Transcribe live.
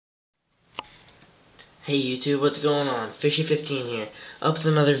Hey YouTube, what's going on? Fishy15 here, up with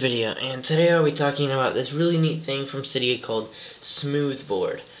another video, and today I'll be talking about this really neat thing from Cydia called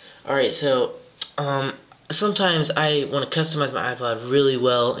Smoothboard. Alright, so, sometimes I want to customize my iPod really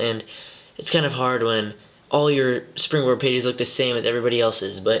well, and it's kind of hard when all your springboard pages look the same as everybody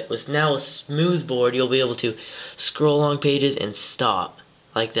else's, but now with Smoothboard, you'll be able to scroll along pages and stop,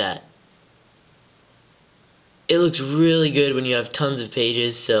 like that. It looks really good when you have tons of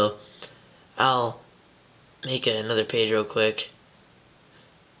pages, so I'll make another page real quick,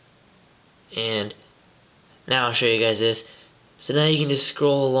 and now I'll show you guys this. So now you can just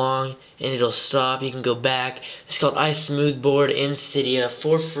scroll along and it'll stop. You can go back. It's called Smoothboard in Cydia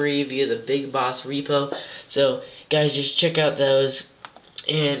for free via the Big Boss repo. So guys, just check out those,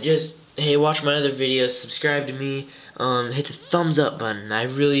 and just hey, watch my other videos, subscribe to me, hit the thumbs up button. I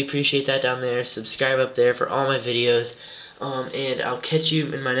really appreciate that down there. Subscribe up there for all my videos. And I'll catch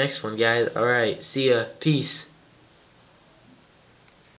you in my next one, guys. Alright, see ya. Peace.